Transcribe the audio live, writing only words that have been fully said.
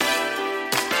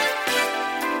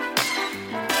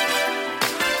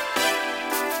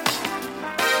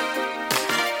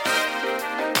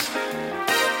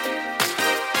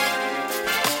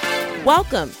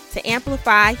Welcome to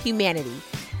Amplify Humanity,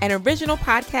 an original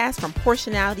podcast from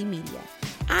Portionality Media.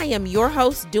 I am your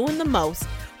host, doing the most,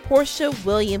 Portia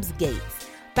Williams Gates,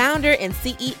 founder and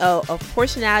CEO of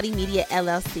Portionality Media,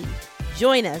 LLC.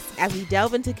 Join us as we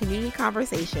delve into community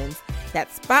conversations that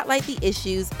spotlight the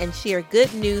issues and share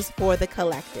good news for the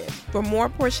collective. For more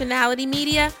Portionality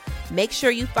Media, make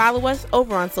sure you follow us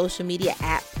over on social media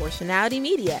at Portionality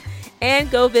Media.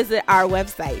 And go visit our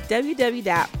website,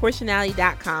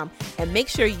 www.portionality.com, and make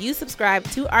sure you subscribe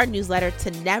to our newsletter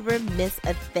to never miss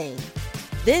a thing.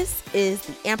 This is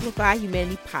the Amplify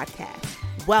Humanity podcast.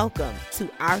 Welcome to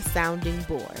our sounding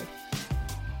board.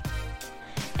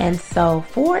 And so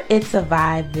for It's a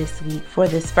Vibe this week, for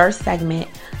this first segment,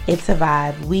 It's a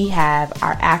Vibe, we have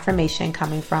our affirmation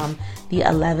coming from the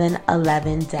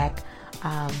 1111 deck,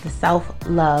 the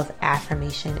self-love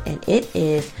affirmation, and it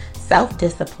is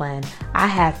self-discipline. I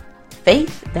have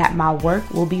faith that my work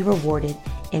will be rewarded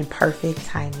in perfect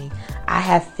timing. I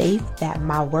have faith that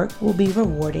my work will be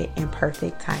rewarded in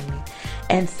perfect timing.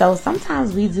 And so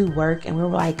sometimes we do work and we're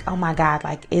like, oh my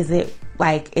God, is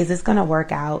this going to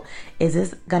work out? Is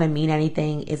this going to mean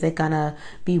anything? Is it going to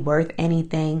be worth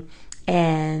anything?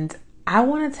 And I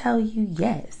want to tell you,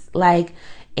 yes,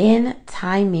 in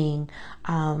timing,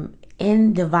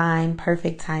 in divine,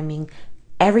 perfect timing,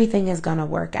 everything is going to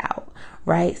work out,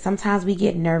 right? Sometimes we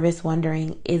get nervous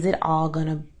wondering, is it all going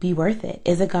to be worth it?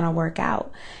 Is it going to work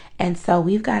out? And so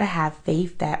we've got to have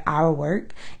faith that our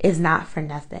work is not for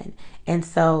nothing. And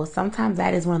so sometimes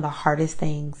that is one of the hardest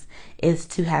things, is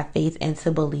to have faith and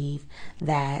to believe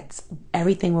that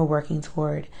everything we're working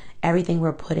toward, everything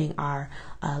we're putting our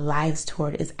lives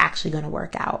toward is actually going to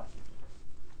work out.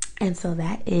 And so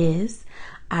that is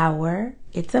our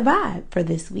It's a Vibe for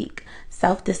this week.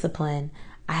 Self-discipline.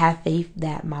 I have faith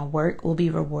that my work will be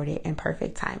rewarded in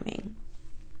perfect timing.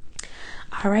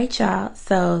 All right, y'all.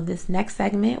 So this next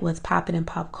segment was Poppin' in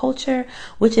Pop Culture,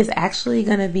 which is actually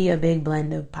going to be a big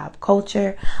blend of pop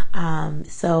culture. And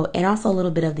also a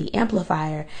little bit of the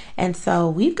amplifier. And so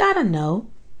we've got to know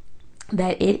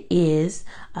that it is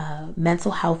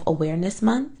Mental Health Awareness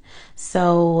Month.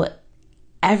 So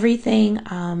everything,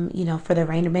 for the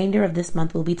remainder of this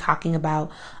month, we'll be talking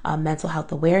about mental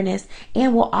health awareness,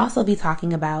 and we'll also be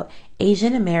talking about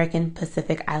Asian American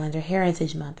Pacific Islander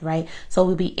Heritage Month, right? So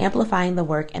we'll be amplifying the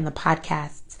work and the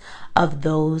podcasts of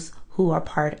those who are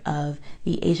part of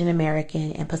the Asian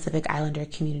American and Pacific Islander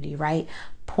community, right?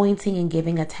 Pointing and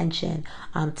giving attention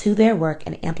to their work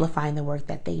and amplifying the work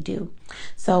that they do.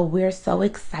 So we're so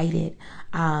excited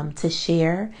to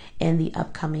share in the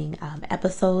upcoming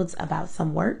episodes about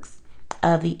some works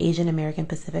of the Asian American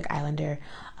Pacific Islander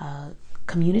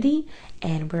community.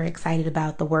 And we're excited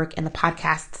about the work and the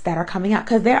podcasts that are coming out,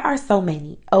 because there are so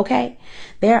many, okay?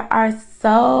 There are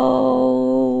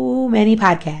so many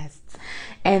podcasts.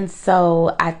 And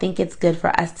so I think it's good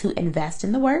for us to invest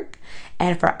in the work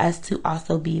and for us to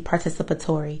also be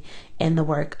participatory in the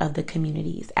work of the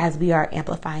communities as we are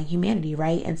amplifying humanity,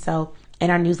 right? And so in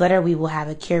our newsletter, we will have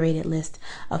a curated list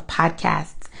of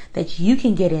podcasts that you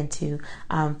can get into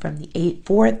from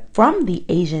the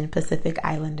Asian Pacific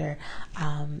Islander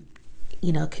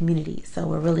community. So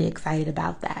we're really excited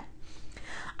about that.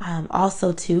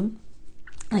 Also too,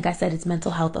 like I said, it's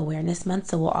Mental Health Awareness Month,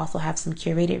 so we'll also have some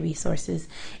curated resources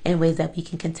and ways that we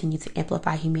can continue to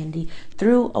amplify humanity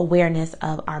through awareness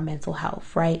of our mental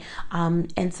health, right?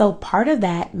 And so part of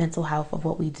that mental health of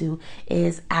what we do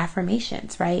is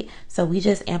affirmations, right? So we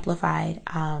just amplified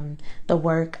the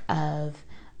work of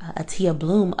Atia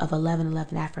Bloom of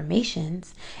 1111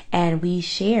 Affirmations, and we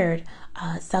shared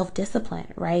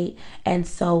self-discipline, right? And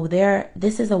so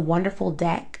this is a wonderful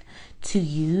deck to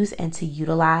use and to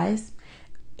utilize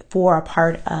for a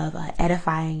part of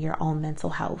edifying your own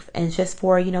mental health, and just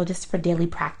for daily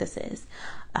practices,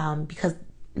 because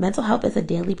mental health is a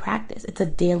daily practice. It's a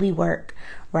daily work,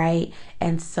 right?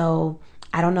 And so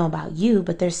I don't know about you,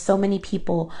 but there's so many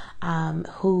people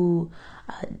who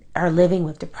are living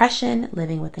with depression,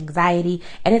 living with anxiety,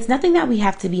 and it's nothing that we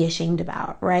have to be ashamed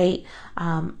about, right?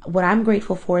 What I'm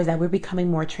grateful for is that we're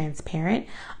becoming more transparent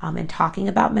and talking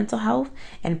about mental health,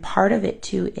 and part of it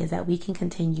too is that we can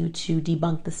continue to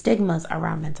debunk the stigmas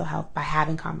around mental health by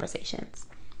having conversations.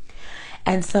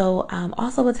 And so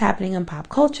also what's happening in pop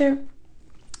culture,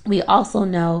 we also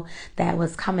know that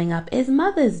what's coming up is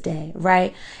Mother's Day,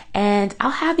 right? And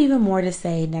I'll have even more to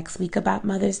say next week about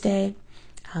Mother's Day.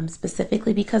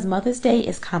 Specifically because Mother's Day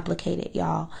is complicated,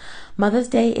 y'all. Mother's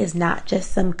Day is not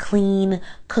just some clean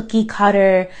cookie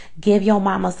cutter, give your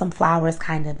mama some flowers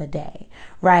kind of a day,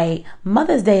 right?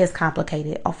 Mother's Day is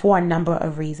complicated for a number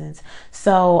of reasons.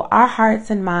 So our hearts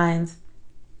and minds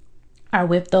are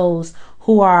with those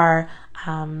who are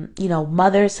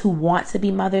mothers who want to be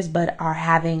mothers but are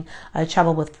having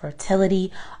trouble with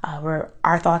fertility. Where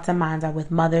our thoughts and minds are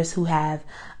with mothers who have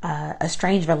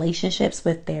estranged relationships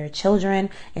with their children,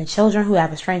 and children who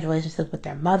have estranged relationships with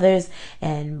their mothers.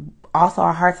 And also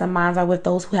our hearts and minds are with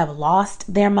those who have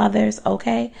lost their mothers.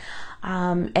 Okay.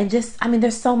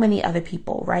 There's so many other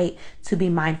people, right, to be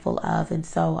mindful of. And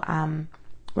so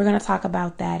we're going to talk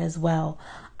about that as well,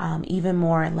 even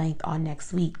more in length on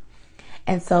next week.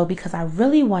 And so, because I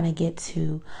really want to get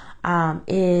to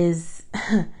is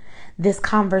this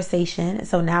conversation.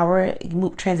 So now we're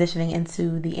transitioning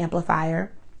into the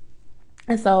amplifier.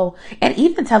 And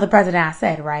even tell the president I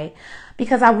said, right?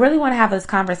 Because I really want to have this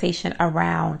conversation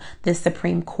around this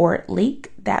Supreme Court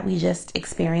leak that we just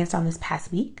experienced on this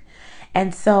past week.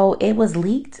 And so it was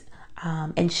leaked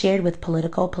and shared with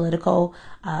Politico.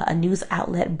 A news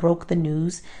outlet broke the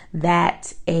news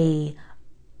that a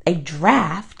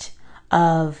draft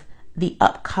of the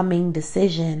upcoming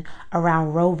decision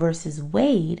around Roe versus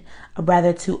Wade,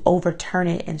 whether to overturn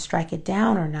it and strike it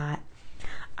down or not,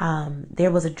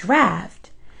 there was a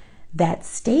draft that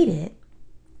stated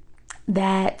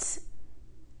that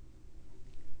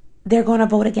they're going to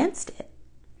vote against it.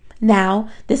 Now,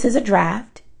 this is a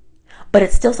draft, but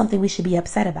it's still something we should be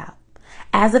upset about.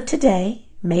 As of today,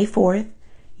 May 4th,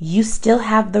 you still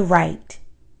have the right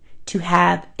to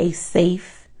have a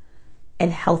safe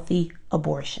and healthy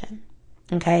abortion.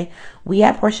 Okay? We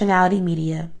at Portionality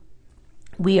Media,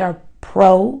 we are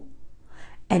pro,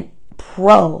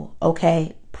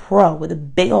 okay? Pro with a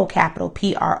big old capital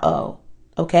PRO.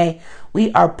 Okay?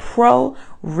 We are pro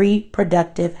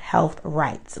reproductive health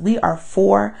rights. We are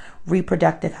for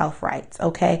reproductive health rights.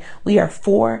 Okay? We are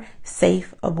for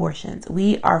safe abortions.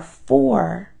 We are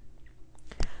for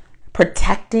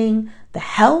protecting the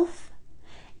health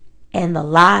and the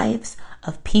lives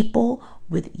of people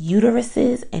with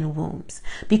uteruses and wombs.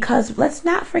 Because let's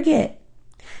not forget,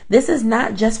 this is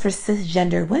not just for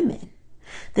cisgender women.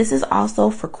 This is also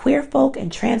for queer folk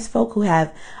and trans folk who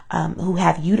have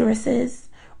uteruses,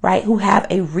 right? Who have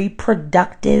a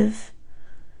reproductive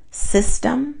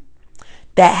system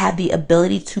that have the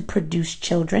ability to produce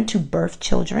children, to birth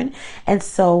children. And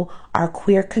so our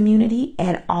queer community,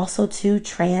 and also to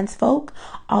trans folk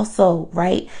also,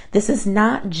 right? This is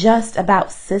not just about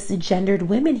cisgendered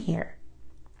women here.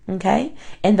 Okay?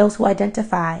 And those who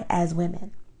identify as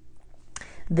women.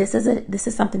 This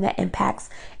is something that impacts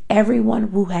everyone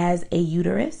who has a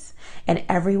uterus and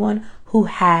everyone who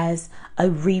has a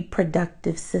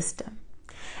reproductive system.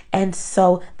 And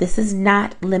so this is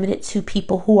not limited to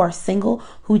people who are single,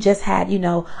 who just had,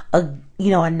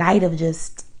 a night of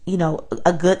just,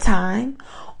 a good time.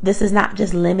 This is not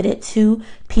just limited to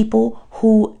people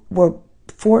who were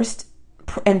forced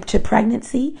into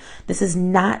pregnancy. This is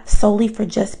not solely for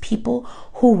just people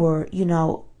who were,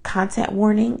 content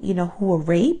warning, who were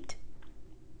raped.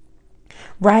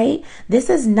 Right? This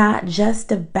is not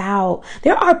just about,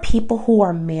 there are people who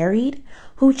are married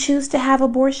who choose to have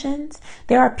abortions.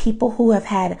 There are people who have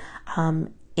had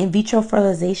in vitro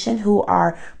fertilization who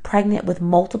are pregnant with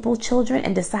multiple children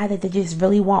and decide that they just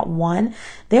really want one.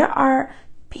 There are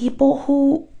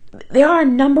a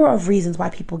number of reasons why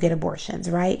people get abortions,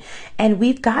 right? And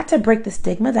we've got to break the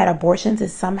stigma that abortions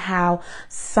is somehow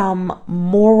some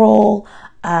moral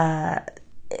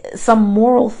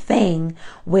thing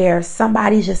where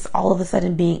somebody's just all of a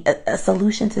sudden being a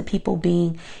solution to people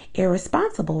being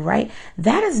irresponsible, right?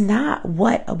 That is not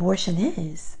what abortion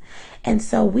is. And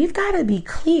so we've got to be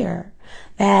clear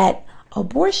that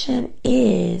abortion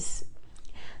is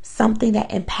something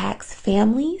that impacts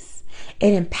families.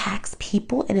 It impacts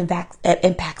people. It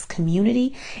impacts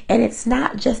community. And it's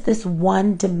not just this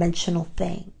one-dimensional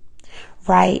thing.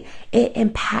 Right? It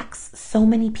impacts so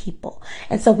many people.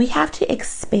 And so we have to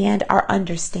expand our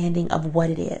understanding of what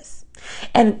it is.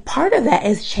 And part of that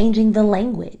is changing the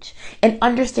language and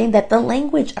understanding that the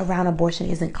language around abortion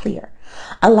isn't clear.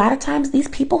 A lot of times these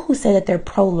people who say that they're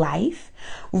pro-life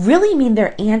really mean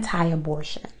they're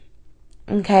anti-abortion.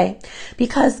 Okay?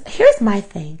 Because here's my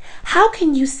thing. How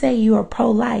can you say you are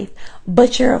pro-life,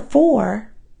 but you're for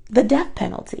the death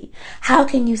penalty? How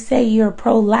can you say you're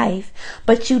pro-life,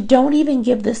 but you don't even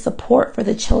give the support for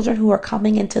the children who are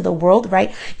coming into the world,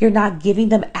 right? You're not giving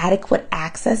them adequate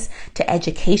access to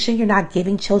education. You're not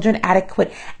giving children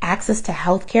adequate access to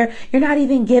healthcare. You're not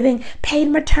even giving paid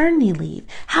maternity leave.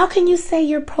 How can you say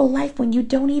you're pro-life when you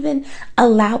don't even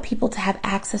allow people to have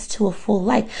access to a full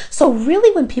life? So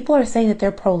really, when people are saying that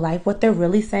they're pro-life, what they're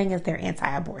really saying is they're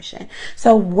anti-abortion.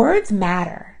 So words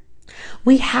matter.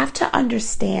 We have to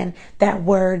understand that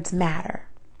words matter.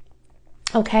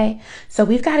 Okay? So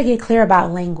we've got to get clear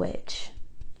about language.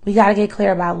 We got to get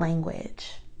clear about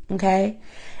language. Okay?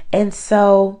 And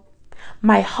so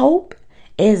my hope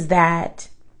is that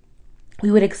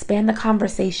we would expand the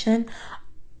conversation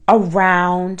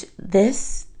around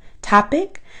this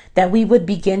topic, that we would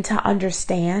begin to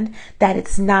understand that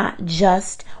it's not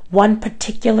just one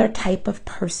particular type of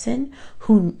person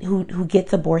who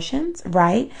gets abortions,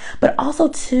 right? But also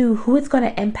too, who it's going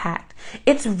to impact.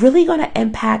 It's really going to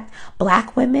impact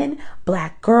Black women,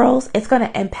 Black girls. It's going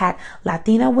to impact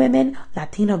Latina women,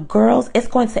 Latina girls. It's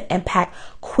going to impact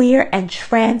queer and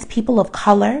trans people of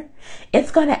color.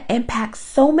 It's going to impact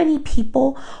so many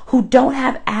people who don't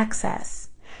have access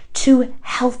to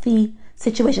healthy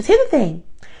situations. Here's the thing.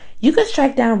 You can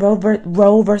strike down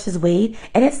Roe versus Wade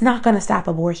and it's not going to stop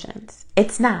abortions.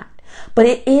 It's not. But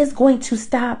it is going to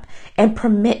stop and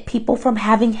permit people from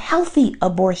having healthy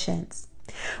abortions.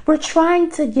 We're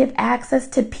trying to give access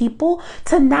to people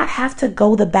to not have to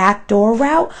go the back door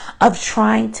route of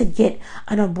trying to get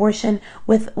an abortion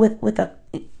with a,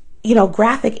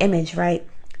 graphic image, right?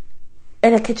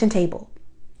 In a kitchen table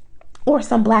or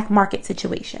some black market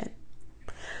situation.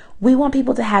 We want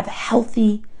people to have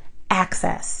healthy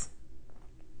access.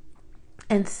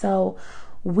 And so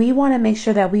we want to make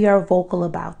sure that we are vocal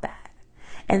about that.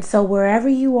 And so wherever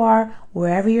you are,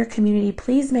 wherever your community,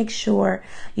 please make sure,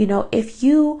 if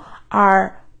you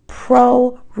are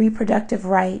pro reproductive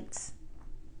rights,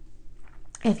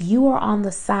 if you are on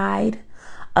the side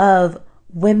of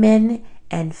women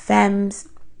and femmes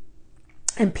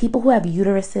and people who have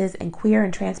uteruses and queer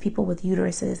and trans people with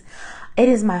uteruses, it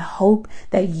is my hope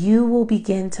that you will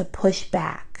begin to push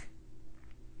back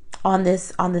on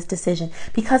this decision.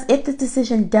 Because if this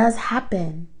decision does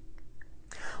happen,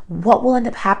 what will end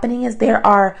up happening is there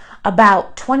are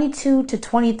about 22 to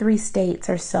 23 states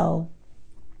or so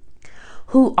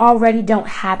who already don't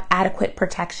have adequate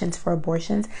protections for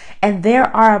abortions. And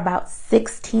there are about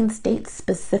 16 states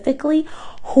specifically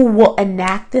who will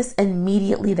enact this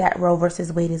immediately that Roe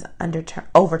versus Wade is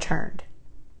overturned.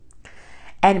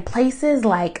 And places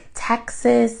like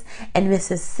Texas and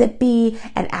Mississippi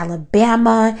and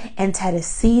Alabama and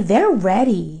Tennessee, they're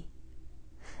ready.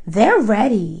 They're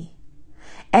ready.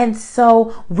 And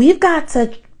so we've got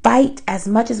to fight as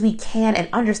much as we can and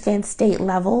understand state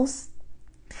levels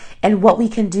and what we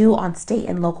can do on state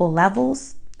and local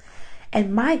levels.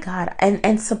 And my God,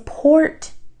 and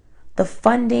support the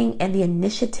funding and the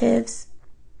initiatives.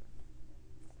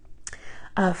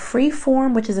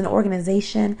 Freeform, which is an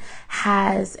organization,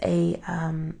 has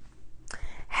I'm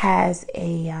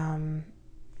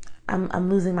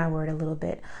losing my word a little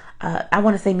bit. I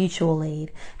want to say mutual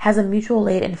aid, has a mutual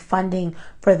aid and funding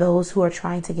for those who are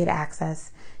trying to get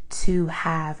access to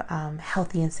have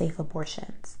healthy and safe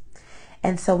abortions.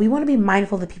 And so we want to be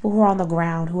mindful of the people who are on the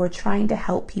ground, who are trying to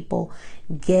help people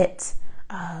get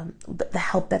the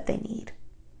help that they need.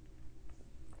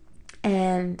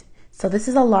 And so this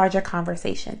is a larger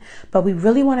conversation, but we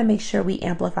really want to make sure we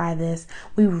amplify this.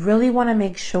 We really want to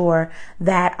make sure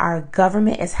that our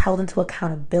government is held into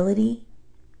accountability.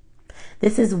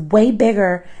 This is way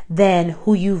bigger than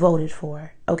who you voted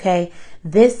for, okay?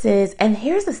 This is, and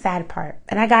here's the sad part,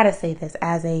 and I gotta say this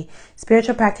as a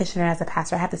spiritual practitioner, as a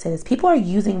pastor, I have to say this. People are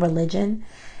using religion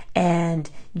and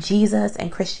Jesus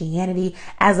and Christianity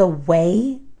as a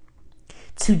way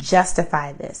to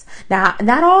justify this. Now,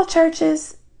 not all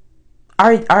churches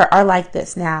are like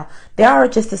this. Now, there are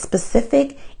just a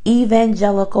specific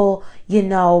evangelical,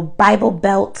 Bible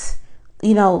Belt,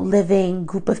 living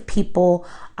group of people,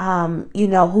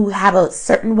 who have a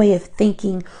certain way of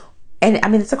thinking. And I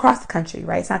mean, it's across the country,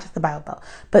 right? It's not just the Bible Belt,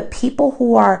 but people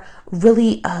who are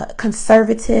really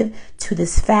conservative to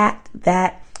this fact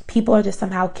that people are just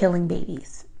somehow killing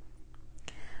babies,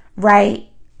 right?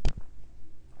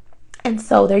 And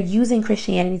so they're using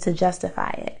Christianity to justify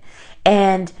it.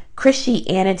 And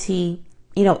Christianity,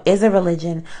 is a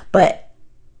religion, but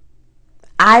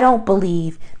I don't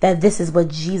believe that this is what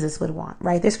Jesus would want,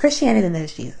 right? There's Christianity and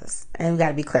there's Jesus. And we got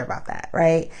to be clear about that,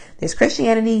 right? There's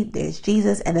Christianity, there's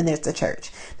Jesus, and then there's the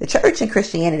church. The church and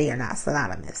Christianity are not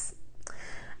synonymous.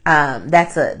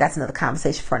 That's another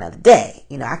conversation for another day.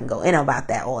 I can go in about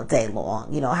that all day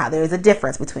long. How there is a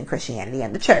difference between Christianity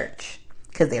and the church,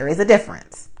 because there is a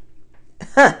difference.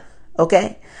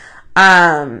 Okay.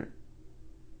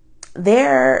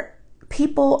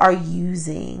 People are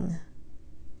using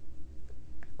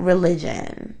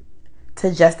religion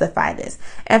to justify this.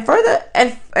 And for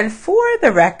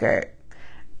the record,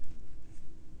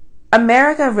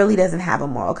 America really doesn't have a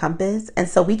moral compass, and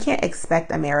so we can't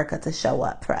expect America to show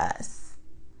up for us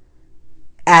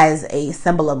as a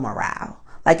symbol of morale.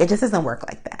 Like, it just doesn't work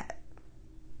like that.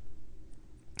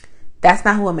 That's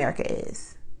not who America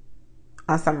is.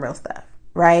 on some real stuff,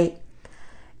 right?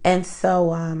 And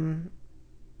so,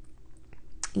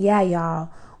 yeah, y'all,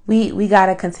 we got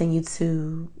to continue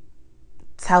to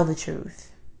tell the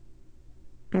truth,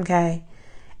 okay?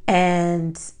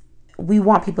 And we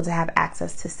want people to have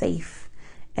access to safe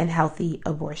and healthy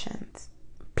abortions,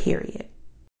 period.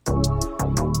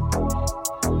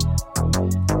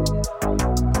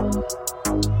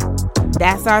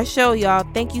 That's our show, y'all.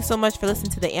 Thank you so much for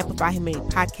listening to the Amplify Humanity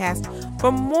podcast.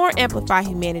 For more Amplify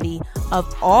Humanity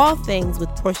of all things with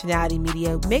Portionality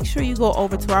Media, make sure you go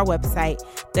over to our website,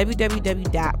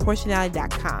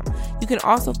 www.portionality.com. You can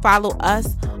also follow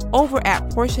us over at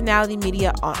Portionality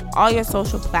Media on all your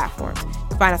social platforms.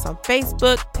 Find us on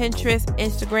Facebook, Pinterest,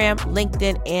 Instagram,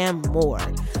 LinkedIn, and more.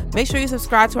 Make sure you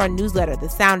subscribe to our newsletter, The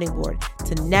Sounding Board,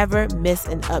 to never miss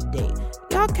an update.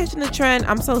 Y'all catching the trend?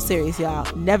 I'm so serious,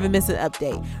 y'all. Never miss an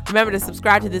update. Remember to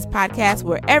subscribe to this podcast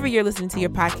wherever you're listening to your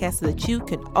podcast so that you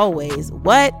can always,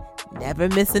 never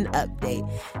miss an update.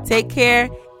 Take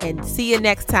care and see you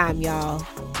next time, y'all.